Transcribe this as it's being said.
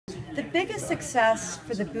The biggest success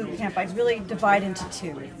for the boot camp I'd really divide into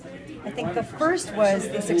two. I think the first was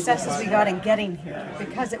the successes we got in getting here,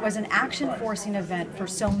 because it was an action-forcing event for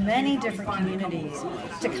so many different communities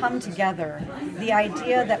to come together. The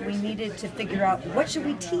idea that we needed to figure out, what should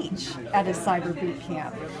we teach at a cyber boot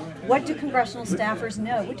camp? What do congressional staffers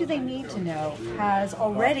know? What do they need to know? Has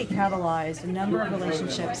already catalyzed a number of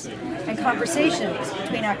relationships and conversations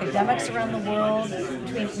between academics around the world,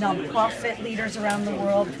 between nonprofit leaders around the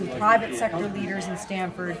world, between private sector leaders in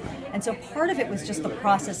Stanford. And so part of it was just the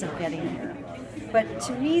process of getting here. But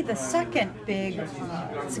to me, the second big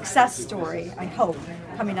success story, I hope,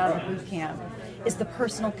 coming out of the boot camp is the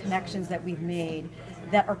personal connections that we've made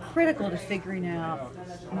that are critical to figuring out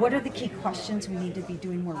what are the key questions we need to be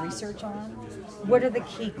doing more research on, what are the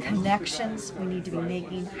key connections we need to be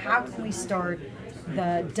making, how can we start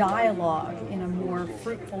the dialogue in a more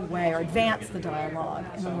fruitful way, or advance the dialogue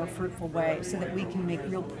in a more fruitful way so that we can make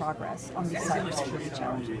real progress on these cybersecurity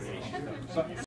challenges.